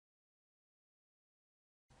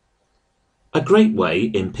A great way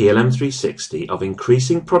in PLM 360 of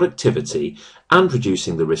increasing productivity and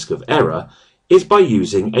reducing the risk of error is by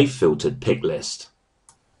using a filtered pick list.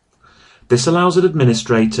 This allows an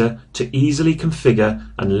administrator to easily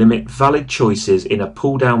configure and limit valid choices in a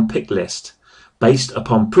pull-down pick list based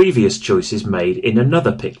upon previous choices made in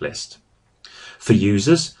another pick list. For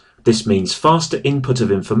users, this means faster input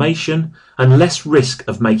of information and less risk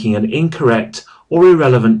of making an incorrect or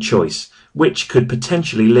irrelevant choice, which could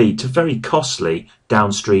potentially lead to very costly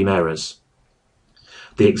downstream errors.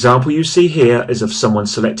 The example you see here is of someone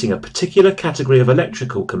selecting a particular category of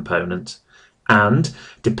electrical component, and,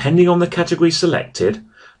 depending on the category selected,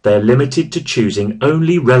 they are limited to choosing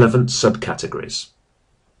only relevant subcategories.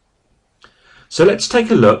 So let's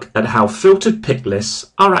take a look at how filtered pick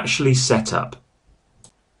lists are actually set up.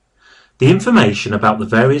 The information about the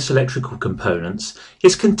various electrical components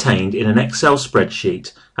is contained in an Excel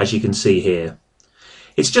spreadsheet, as you can see here.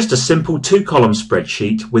 It's just a simple two-column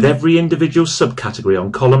spreadsheet with every individual subcategory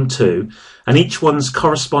on column 2 and each one's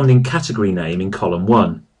corresponding category name in column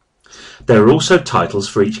 1. There are also titles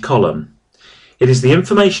for each column. It is the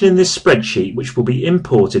information in this spreadsheet which will be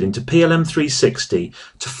imported into PLM 360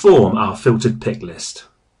 to form our filtered pick list.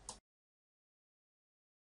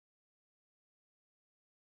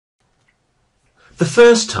 The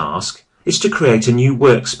first task is to create a new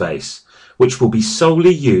workspace, which will be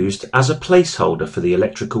solely used as a placeholder for the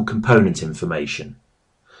electrical component information.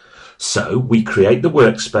 So we create the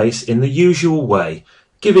workspace in the usual way,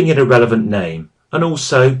 giving it a relevant name and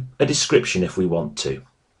also a description if we want to.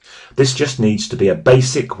 This just needs to be a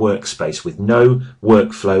basic workspace with no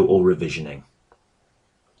workflow or revisioning.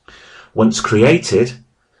 Once created,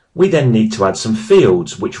 we then need to add some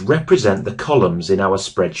fields which represent the columns in our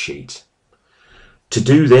spreadsheet. To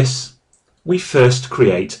do this, we first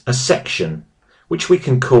create a section, which we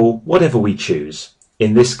can call whatever we choose.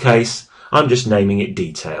 In this case, I'm just naming it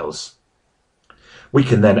Details. We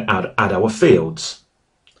can then add our fields.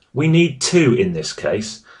 We need 2 in this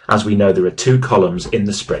case, as we know there are 2 columns in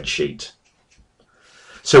the spreadsheet.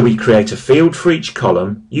 So we create a field for each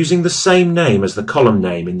column using the same name as the column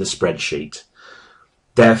name in the spreadsheet.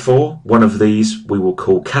 Therefore, one of these we will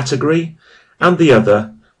call Category, and the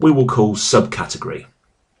other we will call Subcategory.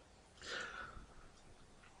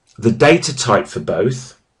 The data type for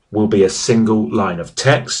both will be a single line of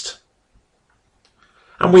text,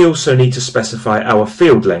 and we also need to specify our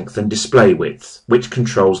field length and display width, which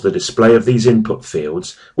controls the display of these input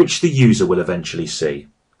fields, which the user will eventually see.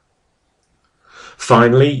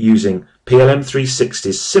 Finally, using PLM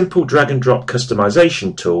 360's simple drag and drop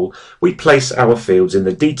customization tool, we place our fields in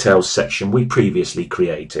the Details section we previously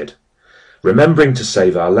created. Remembering to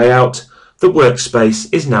save our layout, the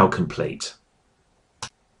workspace is now complete.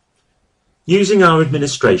 Using our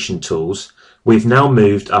administration tools, we've now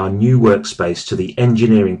moved our new workspace to the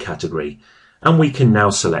Engineering category, and we can now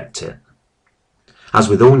select it. As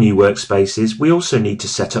with all new workspaces, we also need to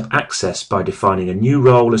set up access by defining a new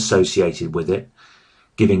role associated with it,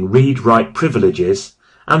 giving read-write privileges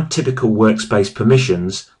and typical workspace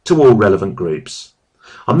permissions to all relevant groups.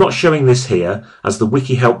 I'm not showing this here, as the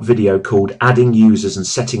Wiki Help video called Adding Users and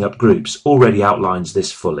Setting Up Groups already outlines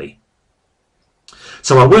this fully.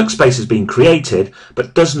 So our workspace has been created,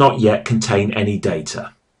 but does not yet contain any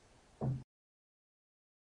data.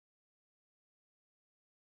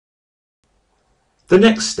 The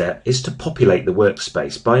next step is to populate the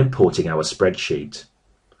workspace by importing our spreadsheet.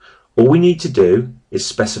 All we need to do is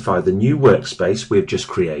specify the new workspace we have just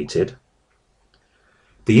created,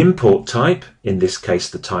 the import type, in this case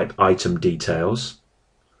the type Item Details,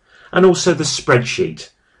 and also the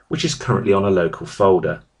spreadsheet, which is currently on a local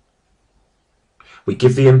folder. We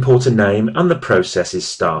give the importer name and the process is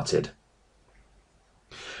started.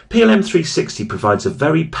 PLM 360 provides a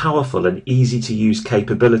very powerful and easy to use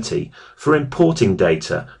capability for importing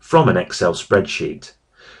data from an Excel spreadsheet.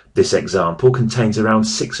 This example contains around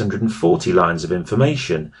 640 lines of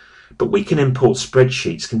information, but we can import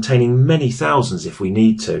spreadsheets containing many thousands if we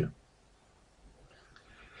need to.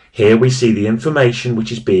 Here we see the information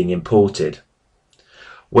which is being imported.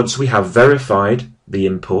 Once we have verified the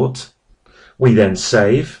import, we then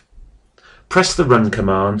save, press the Run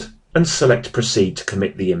command and select Proceed to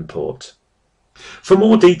commit the import. For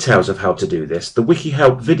more details of how to do this, the Wiki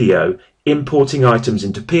Help video Importing Items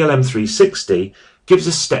into PLM 360 gives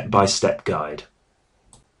a step-by-step guide.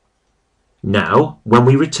 Now, when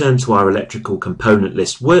we return to our electrical component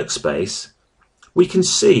list workspace, we can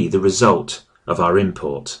see the result of our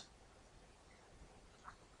import.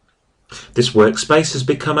 This workspace has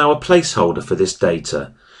become our placeholder for this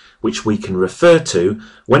data, which we can refer to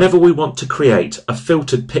whenever we want to create a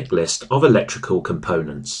filtered pick list of electrical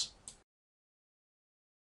components.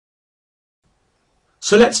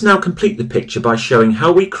 So let's now complete the picture by showing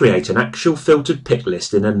how we create an actual filtered pick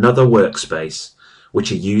list in another workspace,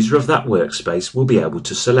 which a user of that workspace will be able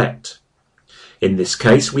to select. In this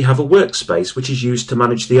case, we have a workspace which is used to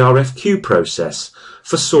manage the RFQ process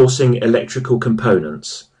for sourcing electrical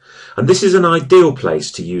components, and this is an ideal place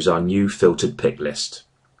to use our new filtered pick list.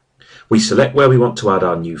 We select where we want to add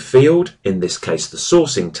our new field, in this case the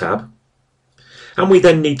Sourcing tab, and we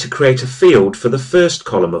then need to create a field for the first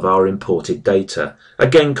column of our imported data,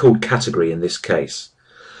 again called category in this case.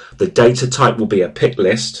 The data type will be a pick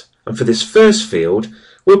list, and for this first field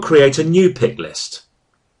we'll create a new pick list.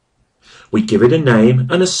 We give it a name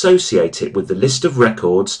and associate it with the list of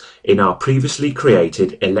records in our previously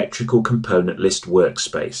created electrical component list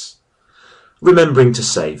workspace, remembering to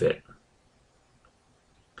save it.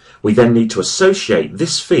 We then need to associate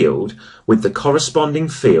this field with the corresponding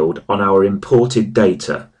field on our imported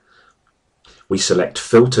data. We select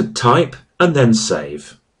Filtered Type and then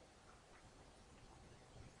Save.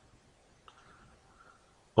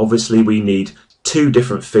 Obviously we need two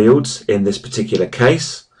different fields in this particular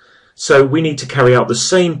case, so we need to carry out the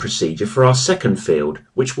same procedure for our second field,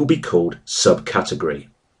 which will be called Subcategory.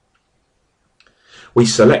 We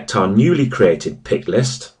select our newly created pick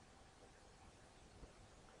list.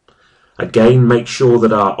 Again, make sure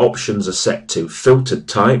that our options are set to Filtered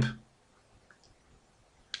Type,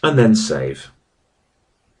 and then Save.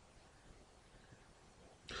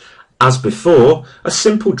 As before, a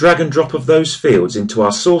simple drag and drop of those fields into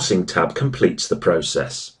our Sourcing tab completes the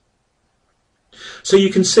process. So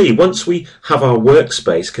you can see, once we have our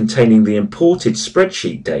workspace containing the imported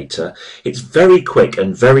spreadsheet data, it's very quick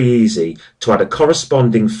and very easy to add a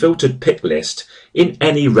corresponding filtered pick list in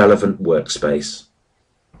any relevant workspace.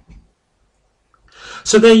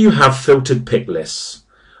 So there you have filtered pick lists,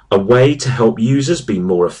 a way to help users be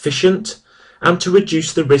more efficient and to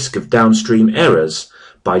reduce the risk of downstream errors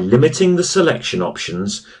by limiting the selection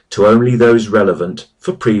options to only those relevant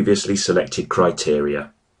for previously selected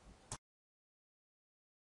criteria.